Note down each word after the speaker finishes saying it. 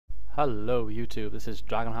Hello YouTube, this is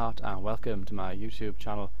Dragonheart and welcome to my YouTube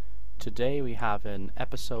channel. Today we have an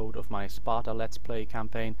episode of my Sparta Let's Play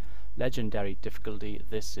campaign, Legendary Difficulty.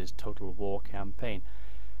 This is Total War campaign.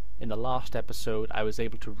 In the last episode I was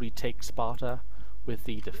able to retake Sparta with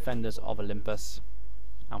the Defenders of Olympus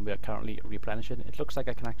and we are currently replenishing. It looks like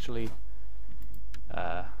I can actually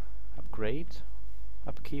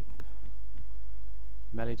upkeep,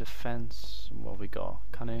 melee defense. What have we got?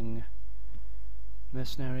 Cunning,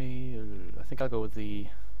 mercenary. I think I'll go with the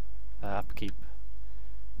upkeep,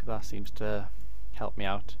 because that seems to help me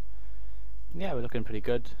out. Yeah, we're looking pretty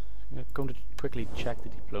good. I'm going to quickly check the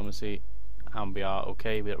diplomacy, and we are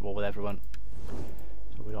okay. We're at war with everyone,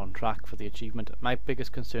 so we're on track for the achievement. My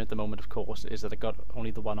biggest concern at the moment, of course, is that I got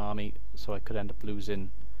only the one army, so I could end up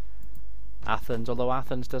losing Athens. Although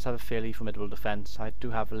Athens does have a fairly formidable defence, I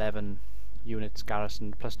do have 11 units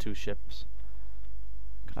garrisoned plus 2 ships.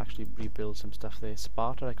 Can actually rebuild some stuff there.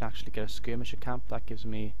 Sparta, I can actually get a skirmisher camp. That gives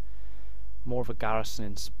me more of a garrison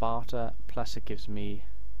in Sparta, plus it gives me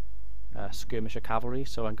skirmisher cavalry,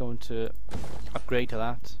 so I'm going to upgrade to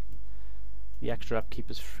that. The extra upkeep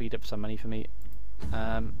has freed up some money for me.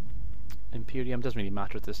 Imperium doesn't really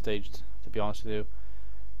matter at this stage, to be honest with you.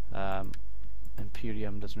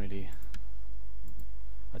 Imperium doesn't really,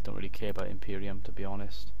 I don't really care about Imperium, to be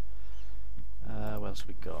honest. What else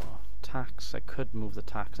we got? Tax. I could move the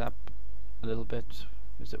tax up a little bit.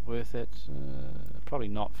 Is it worth it? Probably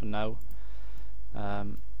not for now.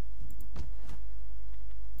 Can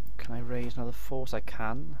I raise another force? I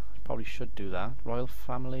can. Probably should do that. Royal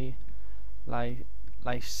family,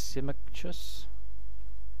 Lysimachus,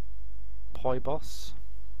 Poibos,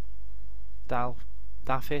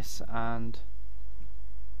 Daphis, and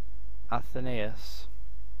Athenaeus.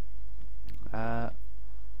 I'm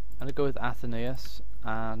going to go with Athenaeus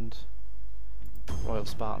and Royal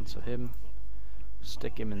Spartan, so him,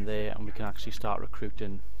 stick him in there, and we can actually start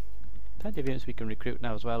recruiting. Plenty of units we can recruit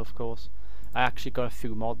now as well, of course. I actually got a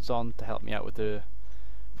few mods on to help me out with the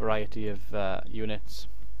variety of units.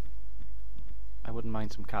 I wouldn't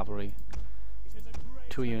mind some cavalry.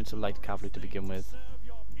 2 units of light cavalry to begin with,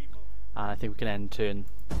 and I think we can end turn,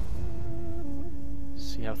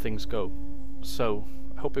 see how things go. So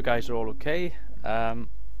I hope you guys are all okay.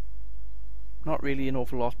 Not really an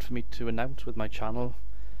awful lot for me to announce with my channel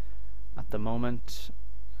at the moment.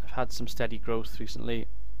 I've had some steady growth recently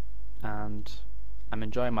and I'm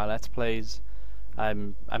enjoying my Let's Plays.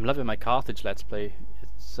 I'm loving my Carthage Let's Play.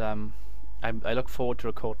 It's I look forward to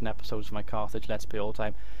recording episodes of my Carthage Let's Play all the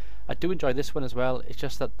time. I do enjoy this one as well. It's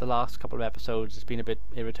just that the last couple of episodes it's been a bit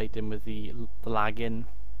irritating with the lagging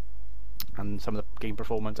and some of the game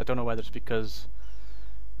performance. I don't know whether it's because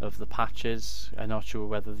of the patches. I'm not sure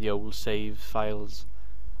whether the old save files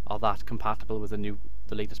are that compatible with the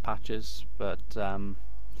latest patches, but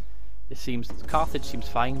it seems Carthage seems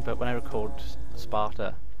fine, but when I record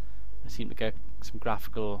Sparta I seem to get some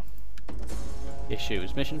graphical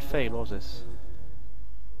issues. Mission fail, what was this?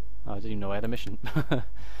 Oh, I didn't even know I had a mission.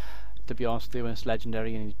 To be honest with you, when it's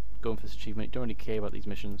legendary and you're going for this achievement, you don't really care about these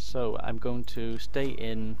missions. So I'm going to stay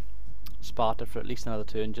in Sparta for at least another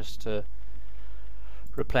turn just to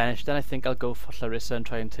replenish. Then I think I'll go for Larissa and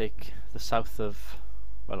try and take the south of,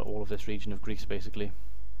 well, all of this region of Greece basically.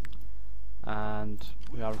 And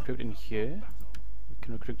we are recruiting here. We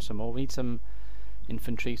can recruit some more. We need some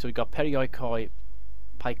infantry, so we've got Perioikoi,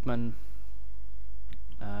 pikemen,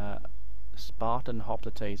 Spartan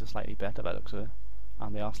hoplites are slightly better by the looks of it,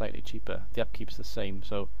 and they are slightly cheaper. The upkeep's the same,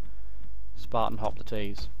 so Spartan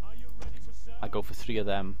hoplites, I go for 3 of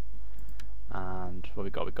them. And what we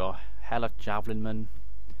got? We got Helot javelinmen.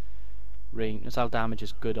 Range missile damage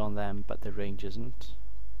is good on them, but the range isn't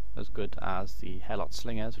as good as the Helot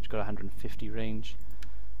slingers, which got 150 range,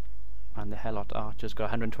 and the Helot archers got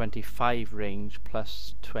 125 range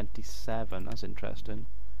plus 27. That's interesting.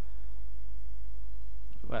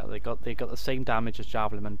 Well, they got the same damage as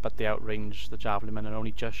javelinmen, but they outrange the javelinmen and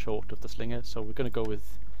only just short of the slingers. So we're going to go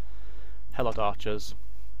with Helot archers.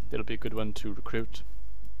 It'll be a good one to recruit,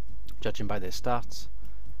 judging by their stats.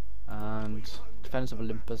 And Defenders of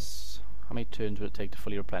Olympus, how many turns will it take to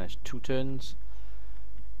fully replenish? 2 turns?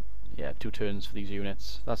 Yeah, 2 turns for these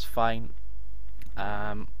units. That's fine.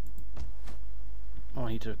 I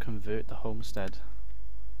need to convert the homestead.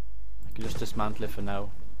 I can just dismantle it for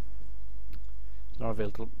now. It's not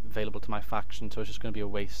available to my faction, so it's just going to be a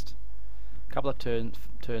waste. A couple of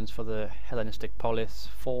turns for the Hellenistic polis,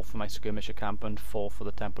 4 for my skirmisher camp and 4 for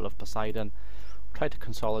the Temple of Poseidon. Try to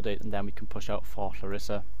consolidate and then we can push out for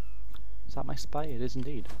Larissa. Is that my spy? It is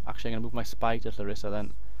indeed. Actually I'm going to move my spy to Larissa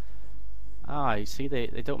then. Ah, you see they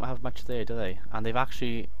don't have much there, do they? And they've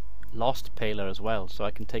actually lost Pala as well, so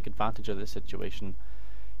I can take advantage of this situation.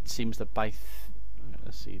 It seems that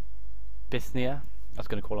Bithynia, I was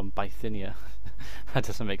going to call them Bithynia, that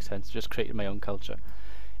doesn't make sense, just created my own culture.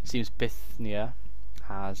 It seems Bithynia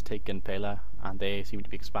has taken Pala, and they seem to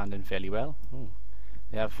be expanding fairly well. Ooh.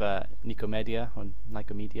 They have Nicomedia, or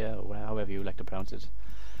Nicomedia, or however you like to pronounce it.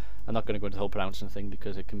 I'm not going to go into the whole pronouncing thing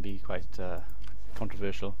because it can be quite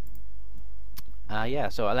controversial. Yeah,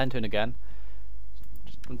 so I'll end turn again.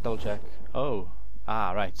 Just double check. Oh,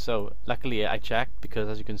 right. So luckily I checked, because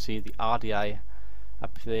as you can see the RDI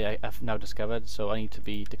up there I've now discovered, so I need to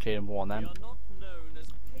be declaring war on them.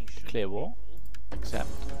 Declare war. Accept.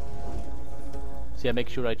 So yeah, make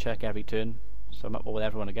sure I check every turn. So I'm at war with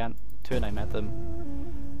everyone again. Turn I met them.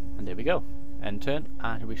 And there we go. End turn,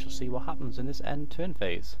 and we shall see what happens in this end turn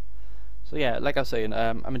phase. So yeah, like I was saying,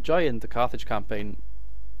 I'm enjoying the Carthage campaign,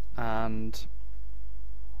 and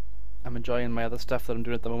I'm enjoying my other stuff that I'm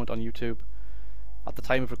doing at the moment on YouTube. At the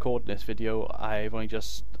time of recording this video, I've only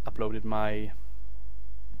just uploaded my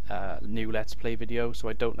new Let's Play video, so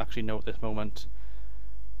I don't actually know at this moment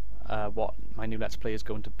what my new Let's Play is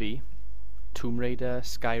going to be. Tomb Raider,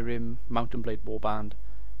 Skyrim, Mountain Blade Warband,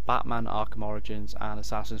 Batman Arkham Origins and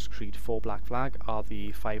Assassin's Creed 4 Black Flag are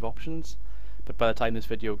the 5 options, but by the time this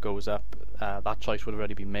video goes up that choice would have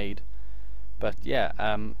already been made. But yeah,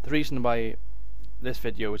 the reason why this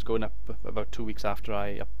video is going up about 2 weeks after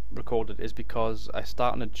I recorded is because I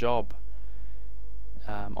start on a job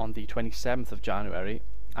on the 27th of January,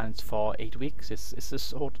 and it's for 8 weeks. It's this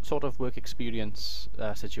sort of work experience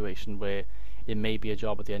situation where it may be a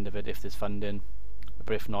job at the end of it if there's funding,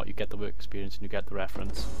 but if not, you get the work experience and you get the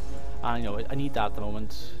reference. And you know, I need that at the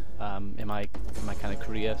moment in my kind of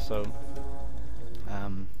career, so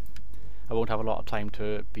I won't have a lot of time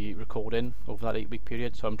to be recording over that 8-week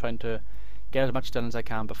period, so I'm trying to get as much done as I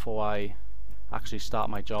can before I actually start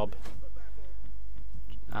my job.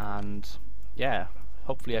 And yeah,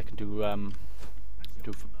 hopefully I can do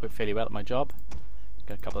fairly well at my job.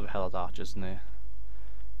 Got a couple of Hell's Archers in there.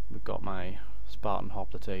 We've got my Spartan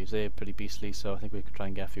Hoplites, they're pretty beastly, so I think we could try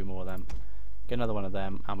and get a few more of them. Get another one of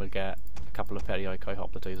them, and we'll get a couple of Perioikoi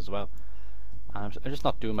Hoplites as well. And I'm just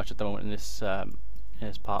not doing much at the moment in this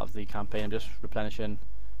part of the campaign. I'm just replenishing.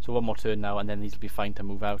 So one more turn now, and then these will be fine to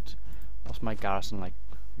move out. What's my garrison like?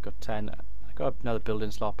 We've got 10. I got another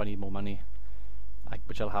building slot, but I need more money,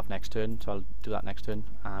 which I'll have next turn, so I'll do that next turn.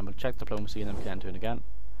 And we'll check diplomacy, and then we can end turn again.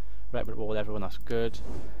 Right, we're at war with everyone, that's good.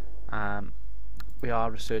 We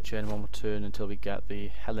are researching one more turn until we get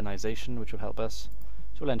the Hellenization, which will help us.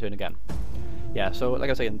 So we'll end turn again. Yeah, so like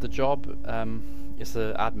I was saying, the job is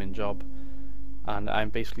the admin job, and I'm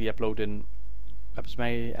basically uploading as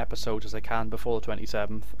many episodes as I can before the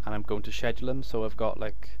 27th, and I'm going to schedule them. So I've got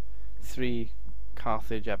like 3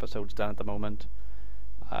 Carthage episodes done at the moment.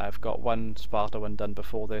 I've got one Sparta one done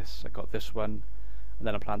before this. I've got this one, and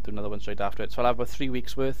then I plan to do another one straight after it. So I'll have about 3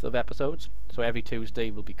 weeks worth of episodes. So every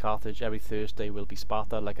Tuesday will be Carthage, every Thursday will be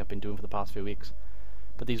Sparta, like I've been doing for the past few weeks.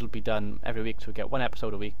 But these will be done every week, so we get 1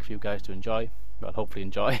 episode a week for you guys to enjoy. Well, hopefully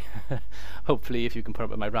enjoy. Hopefully if you can put up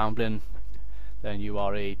with my rambling, then you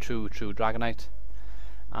are a true Dragonite,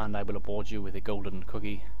 and I will award you with a golden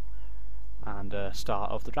cookie and a Star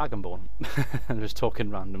of the Dragonborn. I'm just talking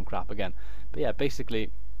random crap again. But yeah, basically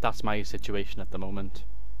that's my situation at the moment.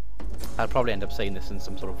 I'll probably end up saying this in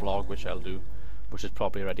some sort of vlog, which I'll do, which is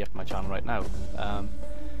probably already up my channel right now.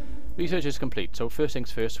 Research is complete, so first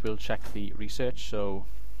things first, we'll check the research. So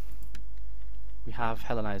we have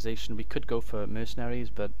Hellenization. We could go for mercenaries,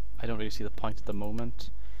 but I don't really see the point at the moment.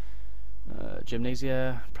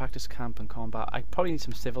 Gymnasia, practice camp and combat. I probably need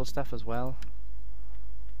some civil stuff as well.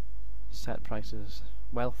 Set prices,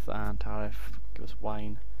 wealth and tariff, give us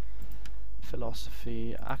wine.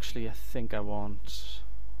 Philosophy, actually I think I want,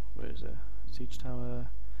 where is it? Siege tower,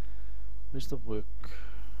 where's the work?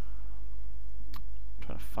 I'm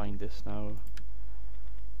trying to find this now.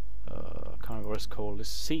 I can't remember what it's called. This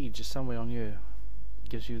siege is somewhere on here. It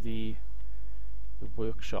gives you the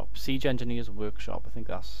workshop. Siege engineers workshop, I think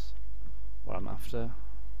that's what I'm after.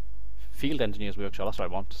 Field engineers workshop, that's what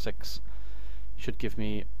I want. 6 should give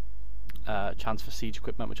me a chance for siege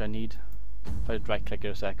equipment, which I need. If I right click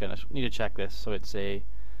here a second, I need to check this. So it's a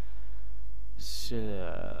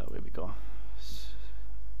where we go,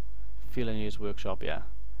 Field engineers workshop, yeah.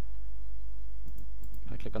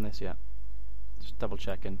 Can I click on this? Yeah, just double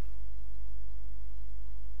checking.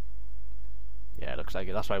 Yeah, it looks like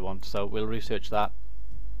it, that's what I want, so we'll research that.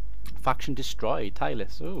 Faction destroyed,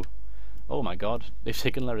 Tylus. Ooh. Oh my god, they've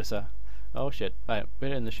taken Larissa. Oh shit, right,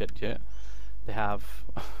 we're in the shit here. They have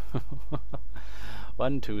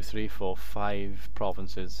 1, 2, 3, 4, 5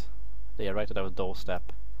 provinces. They are right at our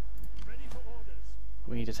doorstep.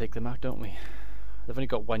 We need to take them out, don't we? They've only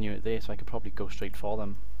got one unit there, so I could probably go straight for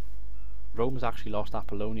them. Rome's actually lost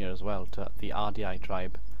Apollonia as well to the Ardii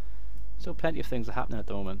tribe. So plenty of things are happening at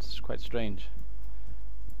the moment. It's quite strange.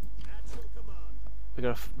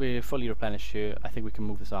 We're fully replenished here. I think we can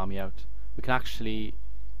move this army out. We can actually...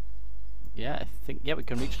 Yeah, we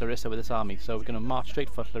can reach Larissa with this army. So we're going to march straight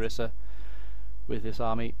for Larissa with this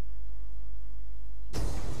army.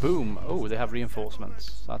 Boom! Oh, they have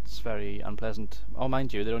reinforcements. That's very unpleasant. Oh,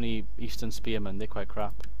 mind you, they're only Eastern Spearmen. They're quite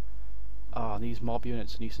crap. Oh, these mob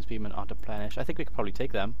units and Eastern Spearmen are replenished. I think we could probably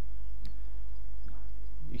take them.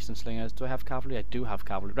 Eastern Slingers. Do I have cavalry? I do have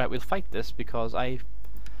cavalry. Right, we'll fight this because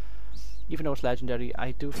even though it's legendary,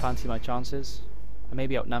 I do fancy my chances. I may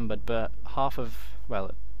be outnumbered, but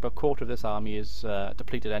about a quarter of this army is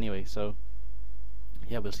depleted anyway, so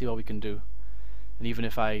yeah, we'll see what we can do. And even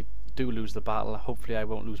if I do lose the battle, hopefully I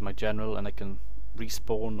won't lose my general and I can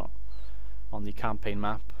respawn on the campaign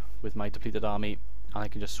map with my depleted army, and I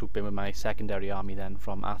can just swoop in with my secondary army then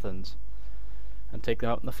from Athens and take them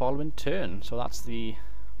out in the following turn. So that's the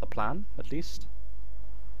plan, at least.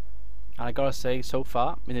 And I gotta say, so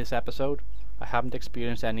far in this episode I haven't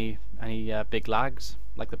experienced any big lags.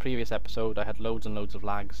 Like the previous episode, I had loads and loads of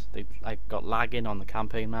lags. I got lagging on the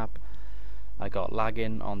campaign map, I got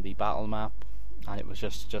lagging on the battle map, and it was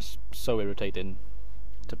just so irritating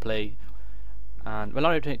to play. And well,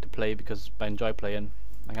 not irritating to play because I enjoy playing.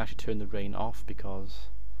 I can actually turn the rain off because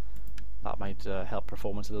that might help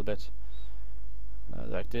performance a little bit.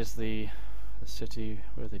 Right, there's the city.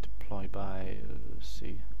 Where are they deployed by? Let's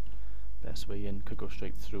see. Best way in, could go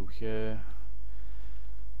straight through here.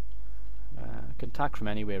 I can attack from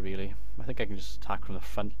anywhere really. I think I can just attack from the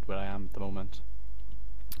front where I am at the moment.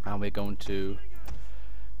 And we're going to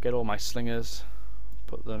get all my slingers,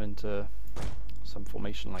 put them into some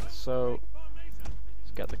formation like so.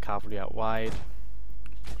 Let's get the cavalry out wide,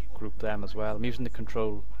 group them as well. I'm using the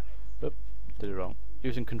control, oop, did it wrong.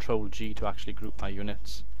 Using control G to actually group my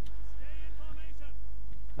units.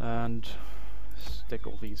 And stick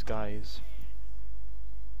all these guys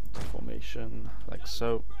into formation like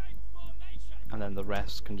so, and then the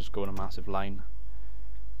rest can just go in a massive line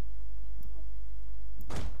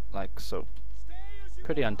like so.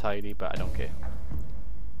 Pretty untidy, but I don't care.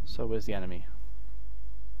 So where's the enemy?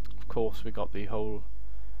 Of course we got the whole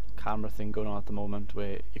camera thing going on at the moment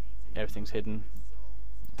where everything's hidden.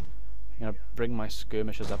 I'm gonna bring my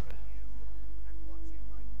skirmishers up.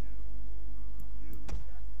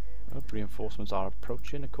 Oh, reinforcements are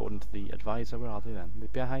approaching according to the advisor. Where are they then? Are they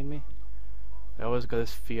behind me? I always got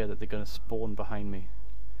this fear that they're going to spawn behind me,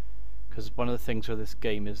 because one of the things with this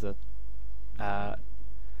game is that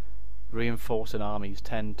reinforcing armies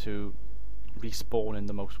tend to respawn in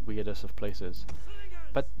the most weirdest of places.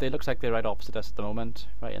 But they looks like they're right opposite us at the moment,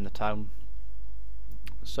 right in the town.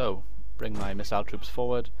 So, bring my missile troops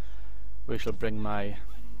forward. We shall bring my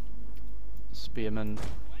spearmen,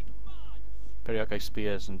 Perioikoi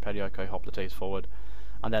spears and Perioikoi hoplites forward,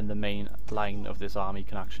 and then the main line of this army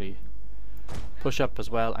can actually push up as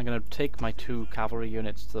well. I'm going to take my 2 cavalry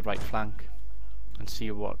units to the right flank and see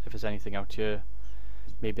if there's anything out here.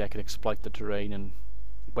 Maybe I can exploit the terrain and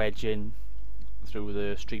wedge in through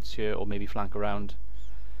the streets here, or maybe flank around.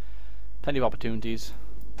 Plenty of opportunities.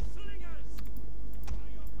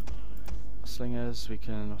 Slingers, we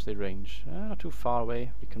can, what's their range? Not too far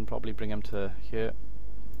away. We can probably bring them to here.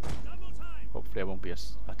 Hopefully I won't be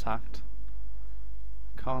attacked.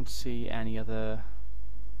 Can't see any other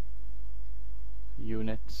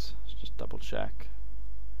units. Let's just double check.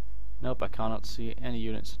 Nope, I cannot see any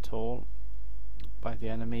units at all by the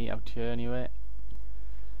enemy out here anyway.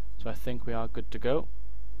 So I think we are good to go.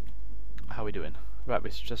 How are we doing? Right, we're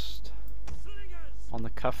just on the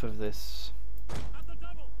cuff of this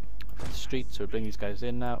street, so we bring these guys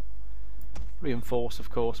in now. Reinforce, of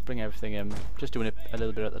course, bring everything in. Just doing it a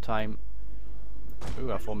little bit at a time.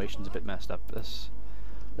 Ooh, our formation's a bit messed up.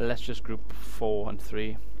 Let's just group 4 and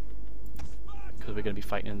 3, because we're going to be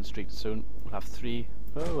fighting in the streets soon. We'll have 3.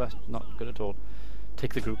 Oh, that's not good at all.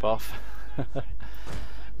 Take the group off.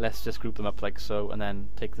 Let's just group them up like so, and then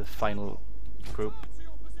take the final group,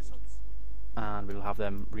 and we'll have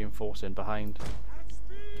them reinforcing behind.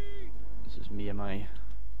 This is me and my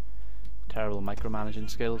terrible micromanaging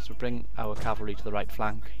skills. We'll bring our cavalry to the right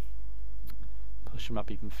flank, push them up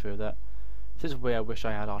even further. This is where I wish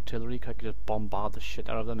I had artillery, because I could just bombard the shit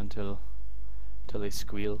out of them until they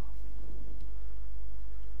squeal.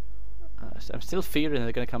 I'm still fearing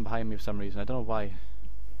they're going to come behind me for some reason. I don't know why.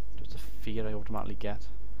 Just a fear I automatically get.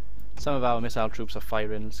 Some of our missile troops are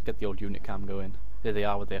firing. Let's get the old unit cam going. There they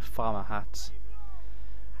are with their farmer hats.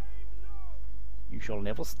 You shall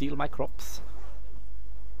never steal my crops.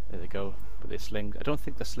 go with their slings. I don't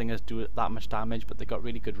think the slingers do that much damage, but they got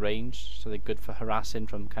really good range, so they're good for harassing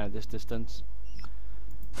from kind of this distance.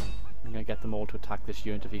 I'm going to get them all to attack this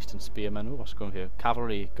unit of Eastern Spearmen. Oh, what's going here?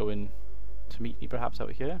 Cavalry going to meet me perhaps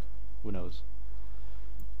out here? Who knows?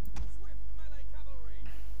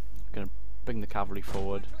 Going to bring the cavalry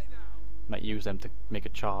forward. Might use them to make a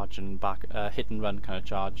charge and back, hit and run kind of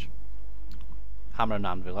charge. Hammer and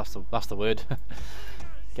anvil, that's the word.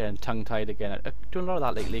 Getting tongue-tied again. I'm doing a lot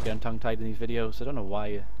of that lately, getting tongue-tied in these videos. I don't know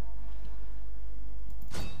why.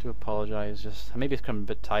 I do apologise. Just maybe it's becoming a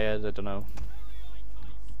bit tired. I don't know.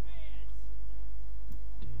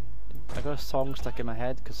 I got a song stuck in my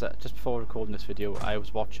head because just before recording this video, I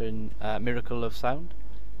was watching Miracle of Sound.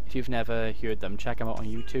 If you've never heard them, check them out on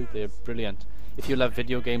YouTube. They're brilliant. If you love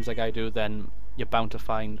video games like I do, then you're bound to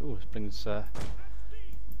find. Oh, this brings the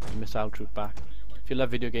missile troop back. If you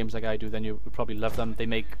love video games like I do, then you will probably love them. They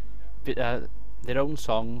make their own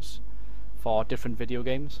songs for different video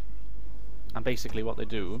games, and basically what they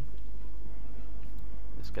do.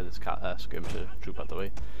 Let's get this skirmisher troop out of the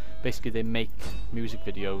way. Basically, they make music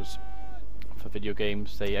videos for video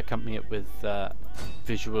games. They accompany it with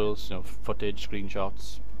visuals, you know, footage,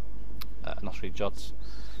 screenshots, not screenshots,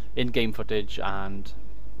 in-game footage, and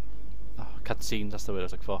cutscenes. That's the word I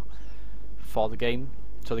was looking for the game.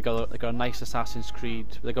 So they got a nice Assassin's Creed.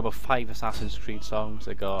 They got about 5 Assassin's Creed songs.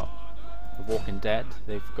 They got The Walking Dead.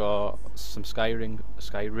 They've got some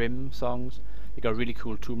Skyrim songs. They got a really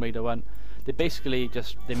cool Tomb Raider one. They basically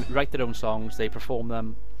they write their own songs. They perform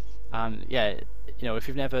them, and yeah, you know, if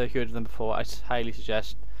you've never heard of them before, I highly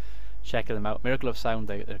suggest checking them out. Miracle of Sound,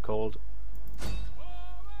 they're called,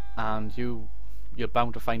 and you're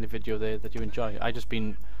bound to find a video there that you enjoy. I just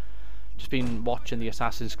been watching the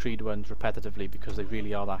Assassin's Creed ones repetitively because they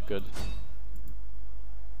really are that good.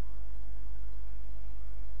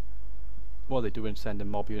 What are they doing, sending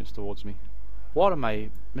mob units towards me? What are my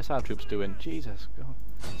missile troops doing? Jesus God.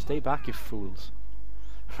 Stay back, you fools.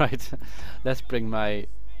 Right, let's bring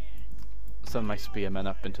some of my spearmen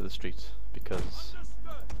up into the streets because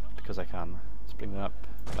I can. Let's bring them up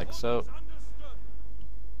like so.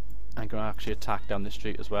 I'm going to actually attack down the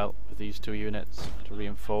street as well with these 2 units to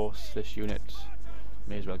reinforce this unit.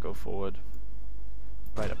 May as well go forward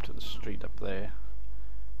right up to the street up there.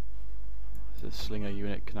 This slinger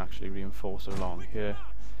unit can actually reinforce along here.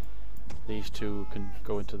 These 2 can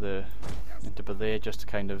go into there just to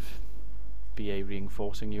kind of be a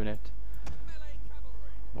reinforcing unit.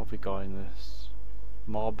 What have we got in this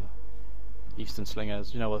mob? Eastern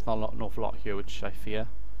slingers. You know, there's not an awful lot here, which I fear.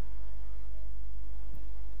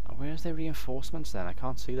 Where's their reinforcements then? I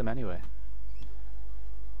can't see them anyway.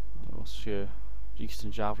 What's your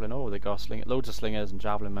Eastern javelin? Oh, they got loads of slingers and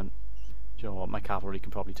javelin men. Do you know what? My cavalry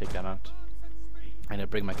can probably take them out. I'm going to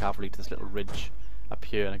bring my cavalry to this little ridge up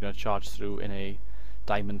here, and I'm going to charge through in a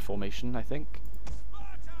diamond formation, I think.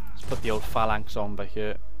 Let's put the old phalanx on by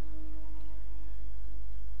here.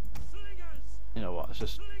 You know what?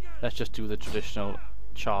 Let's just do the traditional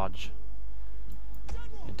charge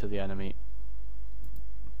into the enemy.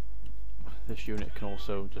 This unit can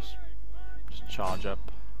also just charge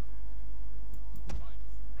up.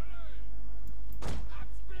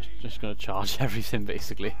 Just gonna charge everything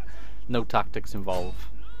basically. No tactics involved.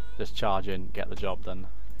 Just charge in, get the job done.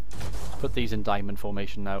 Let's put these in diamond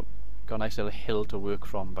formation now. Got a nice little hill to work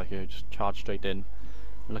from by here. Just charge straight in.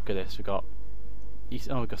 Look at this. We've got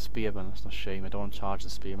spearmen. That's not a shame. I don't want to charge the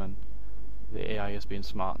spearmen. The AI is being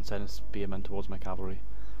smart and sending spearmen towards my cavalry.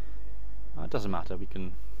 It doesn't matter. We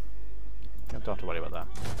can. Don't have to worry about that.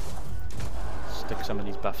 Stick some of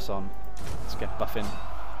these buffs on. Let's get buffing.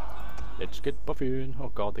 Let's get buffing.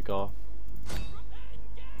 Oh god, they got.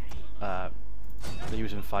 They're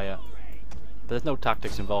using fire. But there's no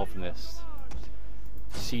tactics involved in this.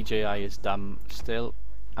 CJI is dumb still,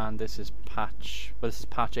 and this is patch. Well, this is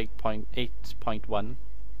patch 8.1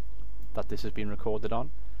 that this has been recorded on.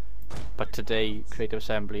 But today, Creative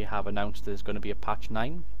Assembly have announced there's going to be a patch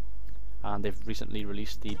 9, and they've recently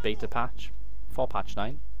released the beta patch for patch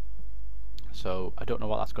 9. So I don't know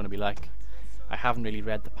what that's going to be like. I haven't really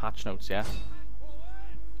read the patch notes yet,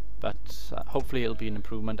 but hopefully it'll be an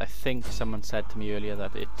improvement. I think someone said to me earlier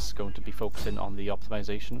that it's going to be focusing on the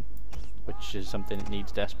optimization, which is something it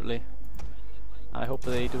needs desperately. I hope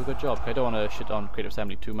they do a good job. I don't want to shit on Creative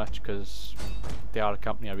Assembly too much because they are a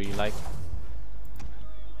company I really like.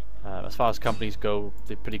 As far as companies go,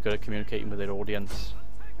 they're pretty good at communicating with their audience,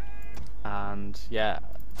 and yeah,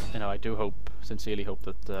 you know, I do hope, sincerely hope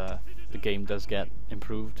that the game does get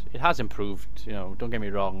improved. It has improved, you know, don't get me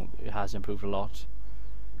wrong, it has improved a lot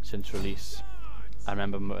since release. I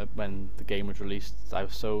remember when the game was released, I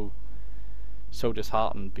was so so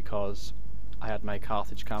disheartened because I had my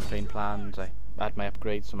Carthage campaign planned, I had my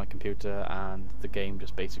upgrades on my computer, and the game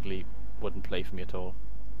just basically wouldn't play for me at all.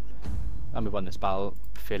 And we won this battle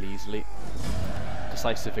fairly easily.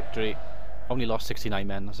 Decisive victory. Only lost 69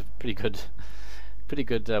 men. That's a pretty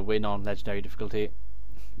good win on legendary difficulty.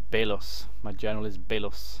 Belus. My general is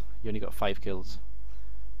Belus. He only got 5 kills.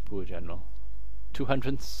 Poor general.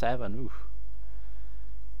 207. Oof.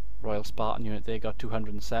 Royal Spartan unit there got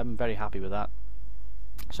 207. Very happy with that.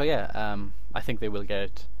 So yeah, I think they will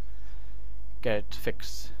get it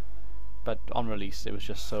fixed. But on release, it was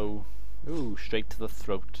just so straight to the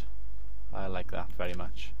throat. I like that very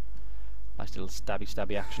much. Nice little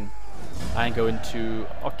stabby action. I'm going to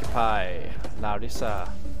occupy Larissa.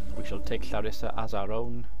 We shall take Larissa as our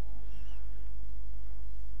own.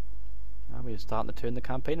 And we're starting to turn the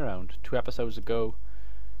campaign around. 2 episodes ago,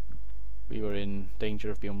 we were in danger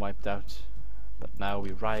of being wiped out, but now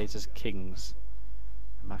we rise as kings.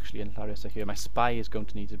 I'm actually in Larissa here. My spy is going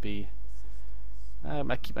to need to be.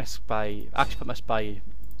 I keep my spy. Actually, put my spy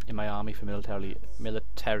in my army for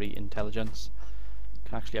military intelligence.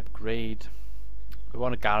 Can actually upgrade. We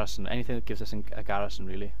want a garrison. Anything that gives us a garrison,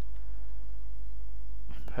 really.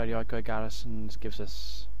 Periodic garrison gives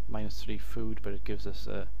us -3 food, but it gives us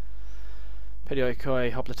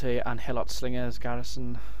Periodicoi, Hoplite and Helot Slingers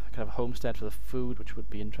garrison. I could have a homestead for the food, which would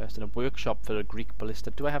be interesting. A workshop for a Greek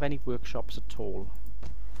ballista. Do I have any workshops at all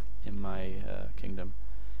in my kingdom?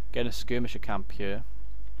 Get a skirmisher camp here.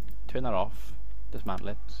 Turn that off. Dismantle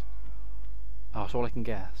it. Oh, it's all I can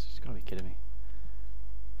guess. You've got to be kidding me.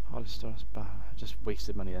 I just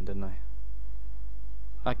wasted money then, didn't I?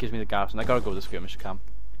 That gives me the garrison. I gotta go to the skirmisher camp.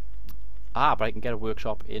 Ah, but I can get a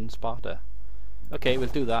workshop in Sparta. Okay, we'll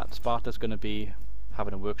do that. Sparta's gonna be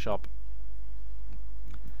having a workshop.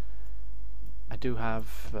 I don't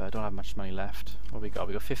have much money left. What have we got?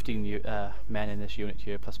 We got 15 men in this unit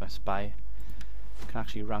here, plus my spy. Can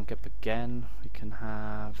actually rank up again. We can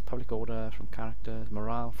have public order from characters,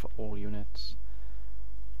 morale for all units.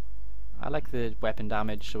 I like the weapon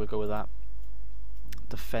damage, so we'll go with that.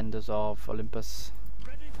 Defenders of Olympus.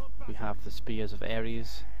 We have the spears of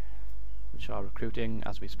Ares, which are recruiting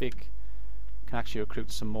as we speak. Can actually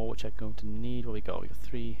recruit some more, which I'm going to need. What we got? We got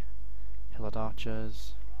 3 Hillard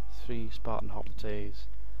archers, 3 Spartan hoplites.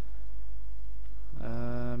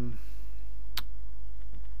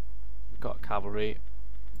 We've got cavalry.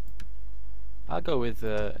 I'll go with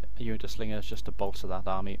a unit of slingers just to bolster that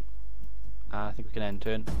army. I think we can end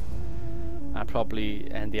turn. I'll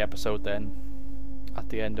probably end the episode then at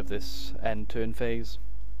the end of this end turn phase.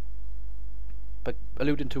 But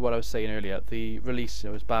alluding to what I was saying earlier, the release, it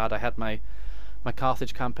was bad. I had my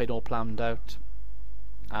Carthage campaign all planned out,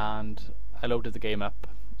 and I loaded the game up,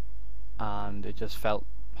 and it just felt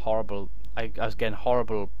horrible. I was getting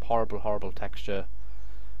horrible texture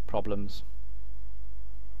problems.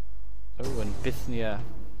 Oh, and Bithynia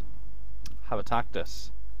have attacked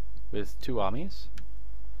us with 2 armies.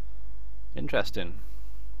 Interesting.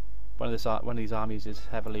 One of these armies is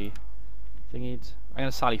heavily thingied. I'm going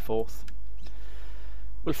to sally forth.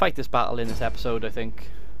 We'll fight this battle in this episode, I think.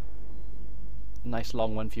 Nice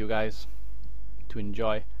long one for you guys to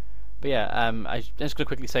enjoy. But yeah, I'm just going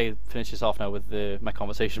to quickly finish this off now with my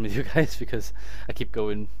conversation with you guys, because I keep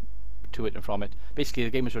going to it and from it. Basically, the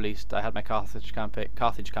game was released. I had my Carthage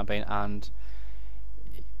campaign, and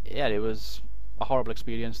yeah, it was a horrible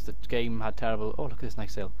experience. The game had terrible. Oh, look at this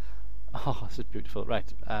nice hill. Oh, this is beautiful.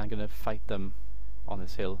 Right, I'm going to fight them on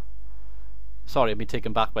this hill. Sorry, I've been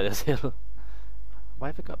taken back by this hill. Why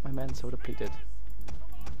have I got my men so depleted?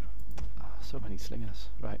 Oh, so many slingers.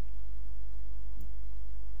 Right.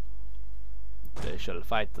 They shall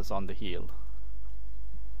fight us on the hill.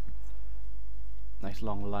 Nice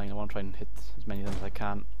long line. I want to try and hit as many of them as I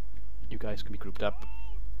can. You guys can be grouped up.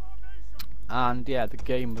 And yeah, the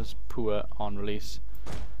game was poor on release.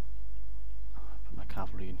 Put my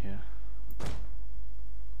cavalry in here.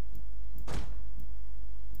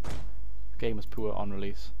 The game was poor on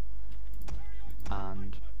release,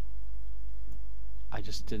 and I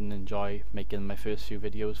just didn't enjoy making my first few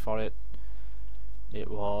videos for it. It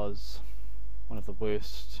was one of the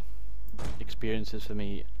worst experiences for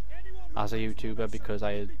me as a YouTuber, because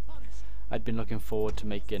I'd been looking forward to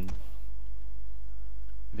making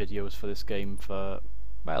videos for this game for,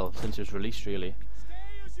 well, since it was released really,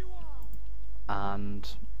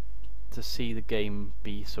 and to see the game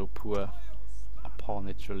be so poor upon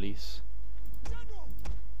its release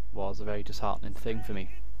was a very disheartening thing for me,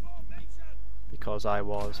 because I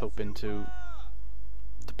was hoping to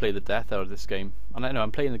play the death out of this game. And I know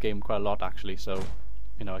I'm playing the game quite a lot actually, so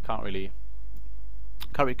you know, I can't really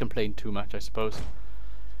complain too much, I suppose.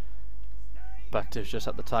 But it was just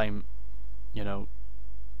at the time, you know,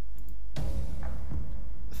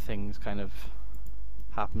 things kind of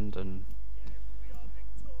happened, and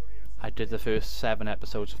I did the first 7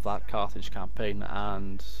 episodes of that Carthage campaign,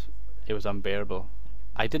 and it was unbearable.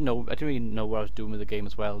 I didn't really know what I was doing with the game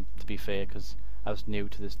as well, to be fair, because I was new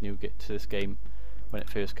to this game when it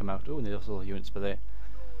first came out. Oh, and there's all units by there.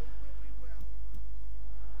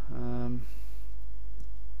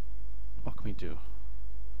 What can we do?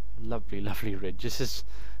 Lovely, lovely ridge. This is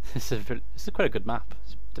quite a good map,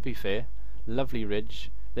 to be fair. Lovely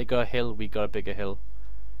ridge. They got a hill, we got a bigger hill.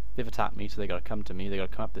 They've attacked me, so they gotta come to me. They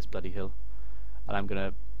gotta come up this bloody hill, and I'm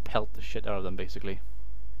gonna pelt the shit out of them, basically.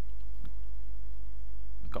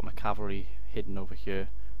 I've got my cavalry hidden over here,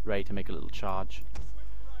 ready to make a little charge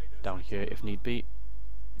down here if need be.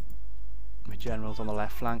 My generals on the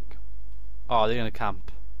left flank. Oh, they're gonna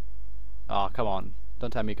camp. Oh, come on.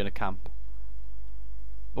 Don't tell me you're gonna camp.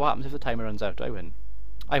 What happens if the timer runs out? I win.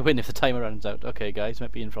 I win if the timer runs out. Okay, guys,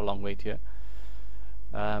 might be in for a long wait here.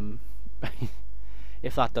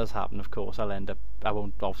 If that does happen, of course, I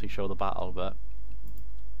won't obviously show the battle, but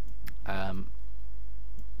I'm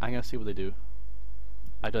gonna see what they do.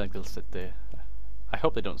 I don't think they'll sit there. I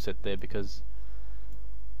hope they don't sit there, because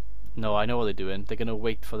no, I know what they're doing. They're gonna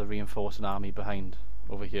wait for the reinforcing army behind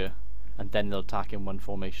over here, and then they'll attack in one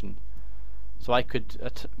formation. So I could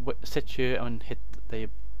sit here and hit the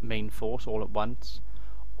main force all at once,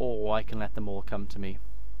 or I can let them all come to me.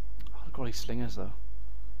 Oh, look at all these slingers though.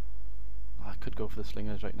 Oh, I could go for the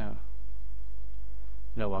slingers right now.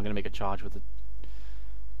 No, I'm going to make a charge with the...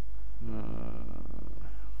 I'm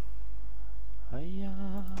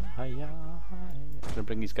going to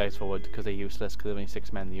bring these guys forward because they're useless, because they're only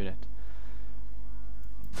 6 men in the unit.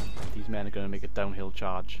 These men are going to make a downhill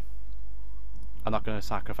charge. I'm not going to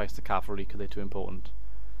sacrifice the cavalry because they're too important.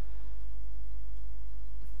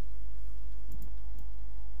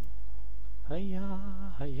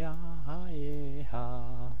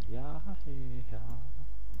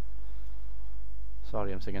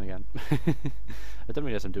 Sorry, I'm singing again. I don't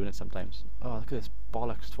realize I'm doing it sometimes. Oh, look at this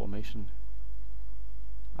bollocks formation.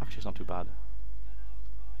 Actually, it's not too bad.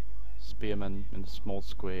 Spearmen in a small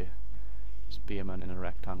square, spearmen in a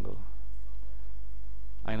rectangle.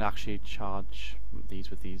 I'm gonna actually charge these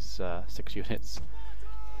with these 6 units.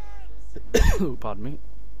 Pardon me.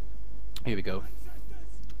 Here we go.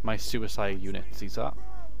 My suicide units, these are.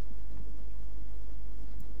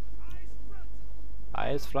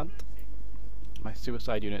 Eyes front. My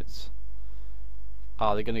suicide units.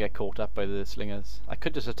 Oh, they're gonna get caught up by the slingers. I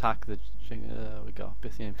could just attack the... we got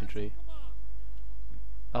Bithynian infantry.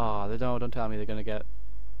 Oh, don't tell me they're gonna get...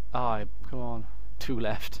 Oh, come on. 2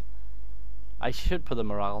 left. I should put the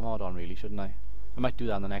morale mod on, really, shouldn't I? I might do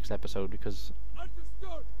that in the next episode, because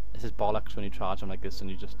this is bollocks when you charge them like this and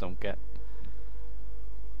you just don't get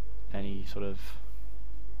any sort of,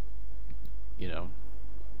 you know,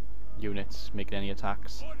 units making any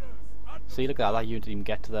attacks. See, look at that unit didn't even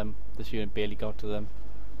get to them. This unit barely got to them.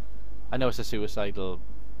 I know it's a suicidal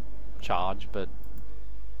charge, but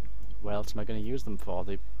what else am I going to use them for?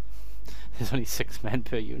 There's only 6 men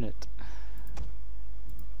per unit.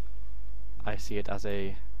 I see it as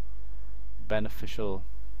a beneficial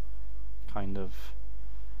kind of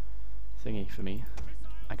thingy for me.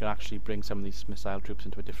 I can actually bring some of these missile troops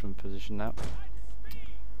into a different position now.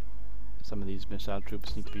 Some of these missile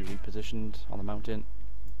troops need to be repositioned on the mountain.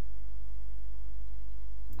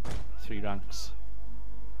 3 ranks.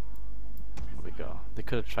 There we go. They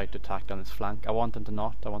could have tried to attack down this flank. I want them to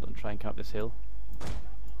not. I want them to try and come up this hill.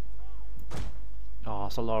 Oh,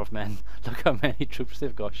 it's a lot of men. Look how many troops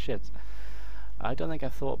they've got. Shit. I don't think I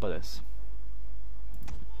thought about this.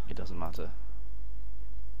 It doesn't matter.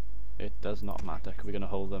 It does not matter, because we're going to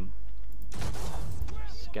hold them.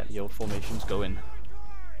 Let's get the old formations going.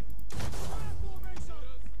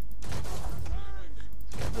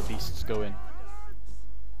 Let's get the beasts going.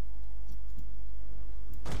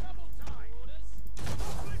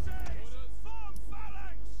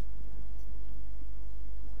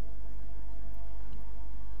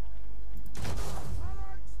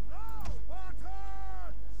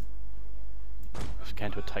 Get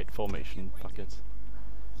into a tight formation, fuck it.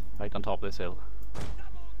 Right on top of this hill.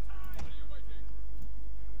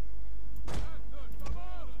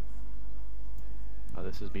 Oh,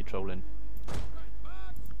 this is me trolling.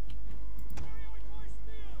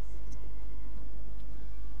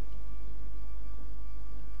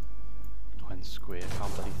 One square,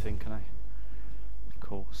 can't bloody think, can I? Of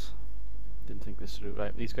course. Didn't think this through.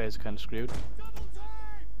 Right, these guys are kind of screwed.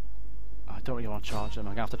 Oh, I don't really want to charge them.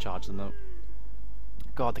 I'm gonna have to charge them though.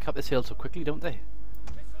 God, they cut this hill so quickly, don't they?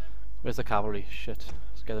 Where's the cavalry? Shit.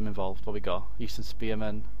 Let's get them involved. What we got? Eastern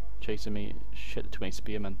spearmen chasing me. Shit, too many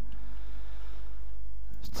spearmen.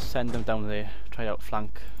 Let's send them down there. Try to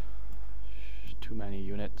outflank. Too many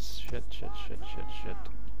units. Shit.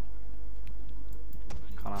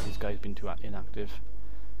 Can't have these guys being too inactive.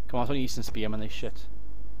 Come on, it's only Eastern spearmen, they shit.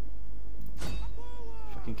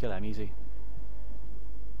 Fucking kill them, easy.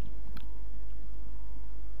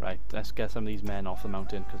 Right, let's get some of these men off the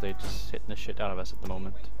mountain because they're just hitting the shit out of us at the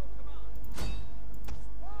moment.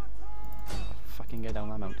 Fucking get down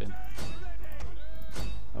that mountain.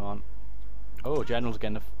 Come on. Oh, general's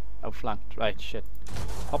getting outflanked. Right, shit.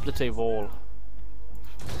 Optative wall.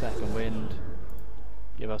 Second wind.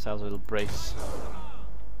 Give ourselves a little brace.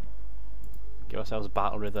 Give ourselves a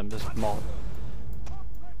battle rhythm. Just more.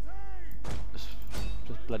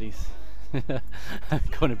 Just bloody. I'm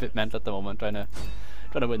going a bit mental at the moment, trying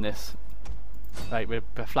to win this. Right, we're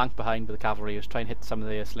flanked behind with the cavalry. Let's try and hit some of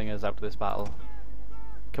the slingers out of this battle.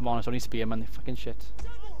 Come on, it's only spearmen. They fucking shit.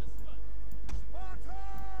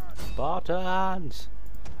 Spartans!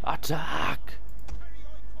 Attack!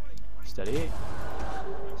 Steady.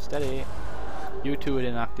 Steady. You two are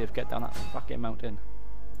inactive. Get down that fucking mountain.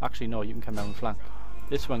 Actually, no, you can come down and flank.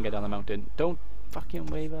 This one, get down the mountain. Don't fucking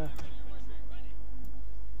waver.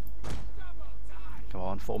 Come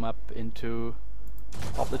on, form up into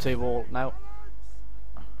optative wall now.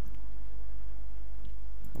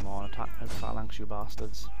 Come on, attack and phalanx, you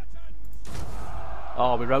bastards.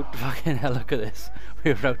 Oh, we're out. Fucking hell, look at this.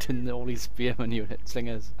 We're routing all these spearmen unit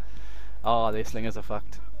slingers. Oh, these slingers are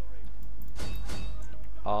fucked.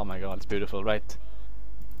 Oh my god, it's beautiful. Right.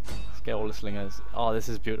 Let's get all the slingers. Oh, this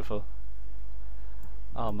is beautiful.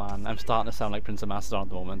 Oh man, I'm starting to sound like Prince of Macedon at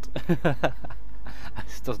the moment.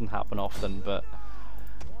 This doesn't happen often, but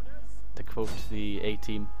to quote the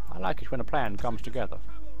A-team, I like it when a plan comes together.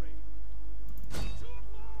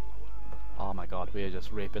 Oh my god, we're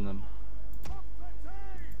just raping them.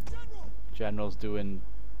 General's doing...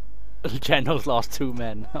 General's lost 2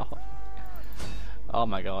 men. Oh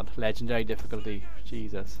my god, legendary difficulty.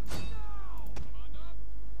 Jesus.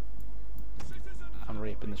 I'm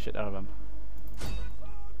raping the shit out of him.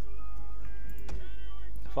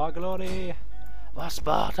 For glory! For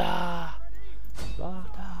Sparta!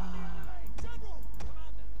 Sparta!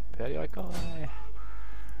 Perioikoi!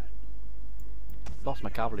 Lost my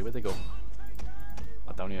cavalry, where'd they go?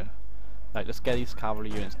 Oh, down here. Right, let's get these cavalry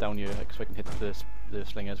units down here so I can hit the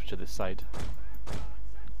slingers which are this side.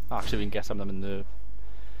 Actually, we can get some of them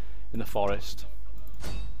in the forest.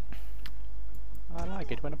 I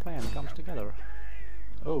like it when a plan comes together.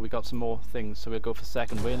 Oh, we got some more things, so we'll go for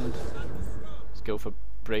second wind. Let's go for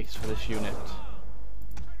brace for this unit.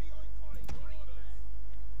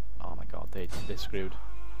 Oh my god, they're screwed.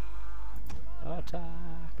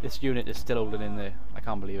 Attack! This unit is still holding in there. I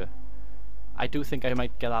can't believe it. I do think I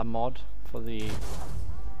might get that mod for the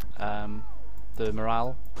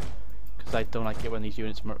morale, because I don't like it when these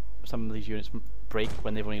units, some of these units break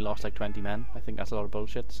when they've only lost like 20 men. I think that's a lot of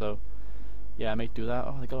bullshit. So yeah, I might do that.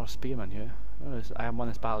 Oh, they got a lot of spearmen here. Oh, I haven't won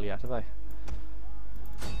this battle yet, have I?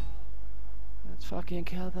 Let's fucking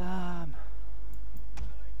kill them.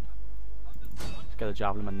 Let's get the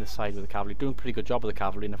javelin on this side with the cavalry. Doing a pretty good job with the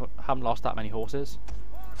cavalry, and I haven't lost that many horses.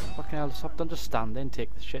 Fucking hell, don't just stand there and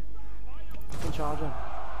take the shit. Fucking charge him.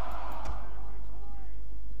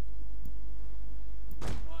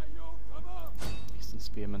 Eastern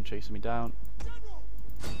spearmen chasing me down.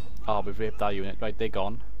 Oh, we've raped that unit. Right, they're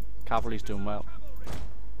gone. Cavalry's doing well.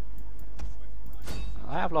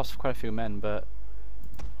 I have lost quite a few men, but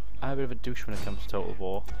I'm a bit of a douche when it comes to Total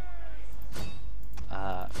War.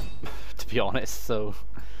 To be honest, so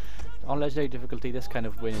on legendary difficulty this kind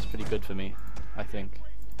of win is pretty good for me, I think.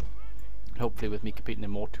 Hopefully with me competing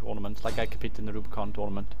in more tournaments, like I competed in the Rubicon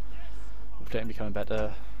tournament, hopefully I can become a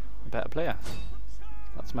better player.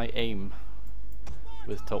 That's my aim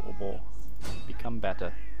with Total War. Become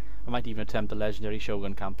better. I might even attempt the legendary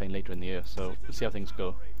Shogun campaign later in the year, so we'll see how things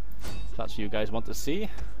go. If that's what you guys want to see,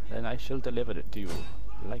 then I shall deliver it to you,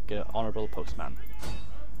 like an honourable postman.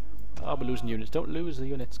 Oh, we're losing units. Don't lose the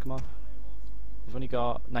units, come on. We've only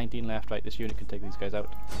got 19 left, right? This unit can take these guys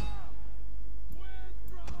out.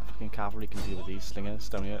 Fucking cavalry can deal with these slingers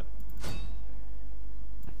down here.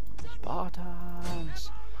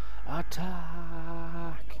 Spartans!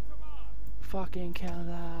 Attack! Fucking kill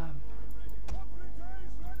them!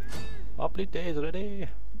 Hoplite days already!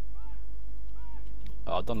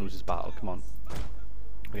 Oh, don't lose this battle, come on.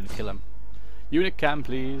 We're gonna kill him. Unit cam,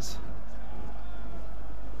 please!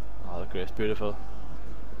 Oh, look at this, beautiful.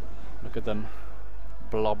 Look at them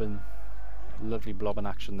blobbing. Lovely blobbing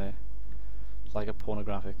action there. It's like a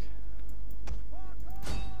pornographic.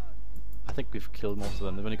 I think we've killed most of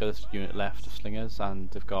them. They've only got this unit left of slingers, and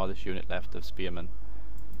they've got this unit left of spearmen.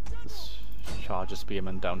 This charge of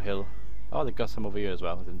spearmen downhill. Oh, they've got some over here as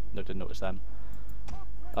well. I didn't notice them.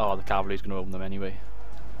 Oh, the cavalry's going to own them anyway.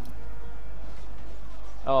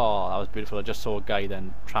 Oh, that was beautiful. I just saw a guy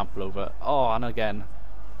then trample over. Oh, and again,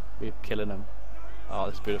 we're killing him. Oh,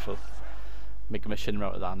 that's beautiful. Make a machine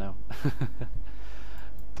out of that now.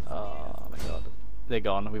 Oh my god. They're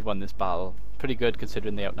gone. We've won this battle. Pretty good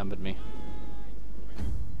considering they outnumbered me.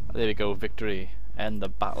 There we go. Victory. End the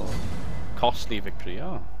battle. Costly victory.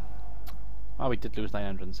 Oh. Oh, we did lose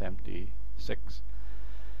 976.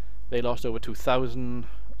 They lost over 2,000.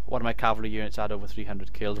 One of my cavalry units had over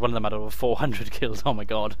 300 kills. One of them had over 400 kills. Oh my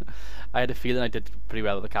god. I had a feeling I did pretty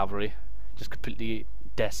well with the cavalry. Just completely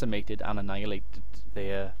decimated and annihilated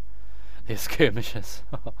their skirmishers.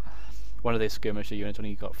 One of their skirmisher units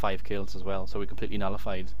only got 5 kills as well, so we completely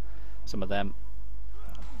nullified some of them.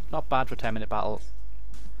 Not bad for a 10-minute battle.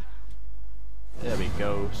 There we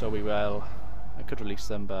go. So we will. I could release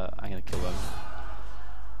them, but I'm going to kill them.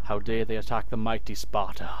 How dare they attack the mighty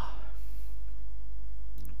Sparta?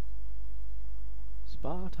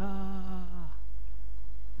 Sparta!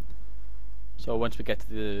 So once we get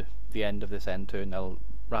to the end of this end turn, I'll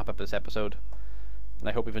wrap up this episode. And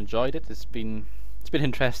I hope you've enjoyed it. It's been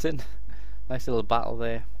interesting. Nice little battle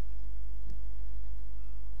there.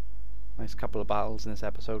 Nice couple of battles in this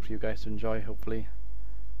episode for you guys to enjoy, hopefully.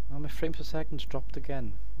 Oh, my frames per second's dropped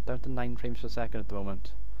again. Down to 9 frames per second at the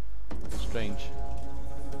moment. Strange.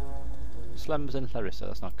 Slums and Clarissa,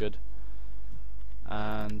 that's not good.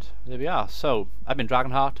 And there we are. So, I've been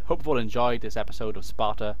Dragonheart. Hope you've all enjoyed this episode of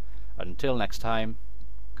Sparta. Until next time,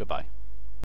 goodbye.